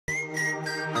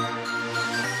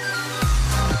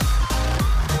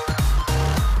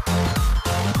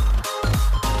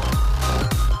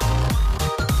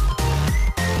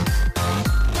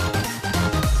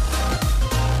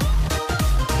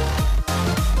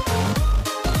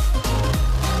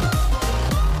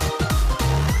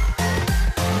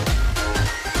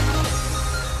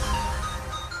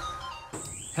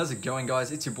How's it going,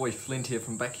 guys? It's your boy Flint here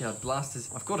from Backyard Blasters.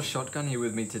 I've got a shotgun here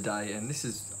with me today, and this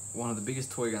is one of the biggest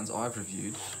toy guns I've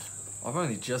reviewed. I've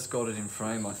only just got it in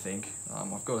frame, I think.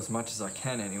 I've got as much as I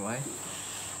can anyway.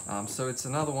 So it's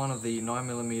another one of the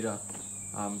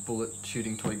 9mm bullet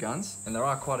shooting toy guns, and there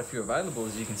are quite a few available,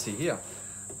 as you can see here.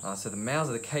 So the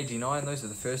Mauser, the KG9, those are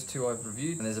the first two I've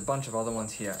reviewed, and there's a bunch of other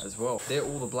ones here as well. They're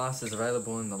all the blasters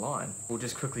available in the line. We'll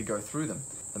just quickly go through them.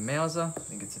 The Mauser, I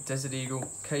think it's a Desert Eagle,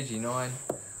 KG9,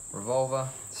 revolver,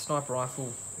 sniper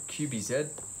rifle, a QBZ,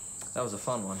 that was a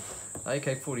fun one. The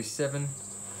AK-47,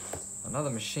 another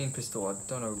machine pistol, I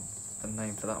don't know the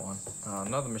name for that one.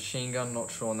 Another machine gun, not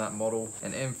sure on that model,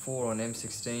 an M4 or an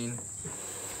M16,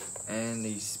 and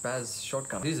the Spaz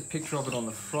shotgun. Here's a picture of it on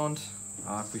the front.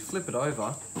 If we flip it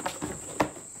over,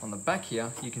 on the back here,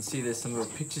 you can see there's some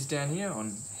little pictures down here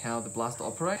on how the blaster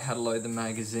operates, how to load the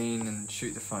magazine and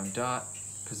shoot the foam dart,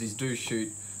 because these do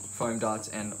shoot foam darts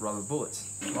and rubber bullets.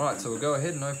 Alright, so we'll go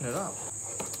ahead and open it up.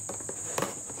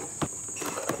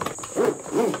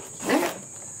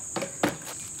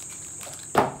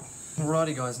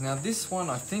 Alrighty guys, now this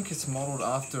one I think it's modelled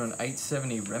after an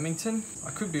 870 Remington. I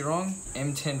could be wrong,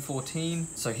 M1014.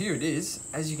 So here it is.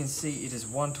 As you can see, it is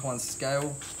 1:1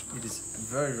 scale. It is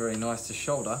very, very nice to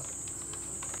shoulder.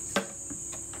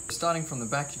 Starting from the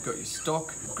back, you've got your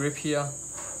stock, grip here,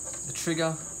 the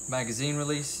trigger, magazine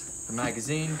release, the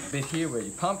magazine, bit here where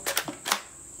you pump,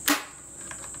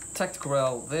 tactical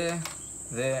rail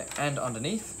there, and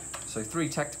underneath. So 3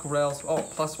 tactical rails,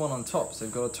 plus one on top. So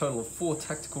you've got a total of 4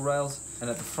 tactical rails, and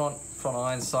at the front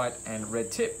iron sight and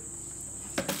red tip.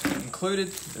 Included,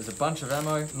 there's a bunch of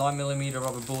ammo, 9mm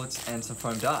rubber bullets, and some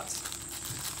foam darts.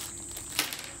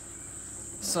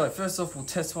 So first off, we'll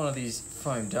test one of these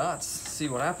foam darts, see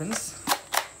what happens.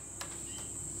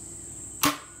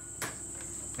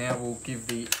 Now we'll give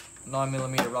the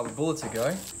 9mm rubber bullets a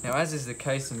go. Now, as is the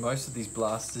case in most of these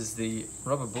blasters, the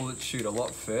rubber bullets shoot a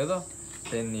lot further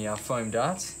than the foam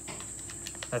darts.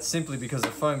 That's simply because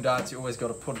the foam darts you always got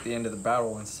to put at the end of the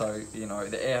barrel, and so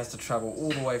the air has to travel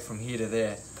all the way from here to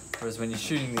there, whereas when you're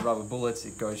shooting the rubber bullets,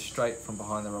 it goes straight from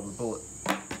behind the rubber bullet.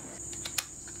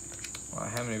 All right,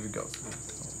 how many have we got?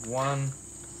 1,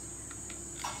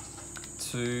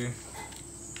 2,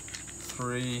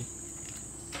 3,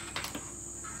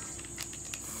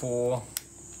 4.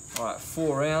 All right,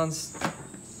 4 rounds.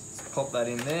 Let's pop that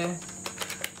in there.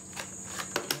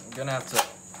 I'm gonna have to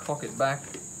cock it back,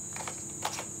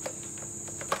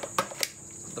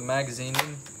 put the magazine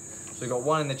in. So we've got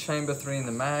 1 in the chamber, 3 in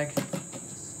the mag.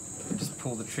 And just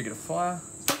pull the trigger to fire.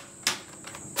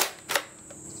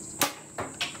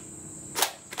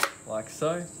 Like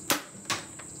so.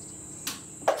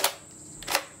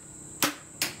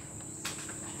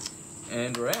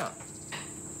 And we're out.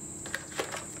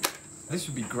 This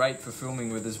would be great for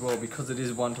filming with as well, because it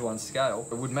is 1:1 scale.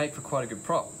 It would make for quite a good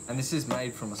prop. And this is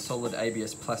made from a solid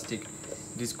ABS plastic.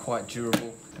 It is quite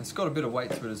durable, and it's got a bit of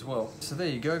weight to it as well. So there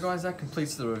you go guys, that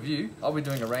completes the review. I'll be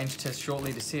doing a range test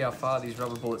shortly to see how far these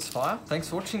rubber bullets fire. Thanks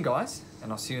for watching guys, and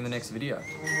I'll see you in the next video.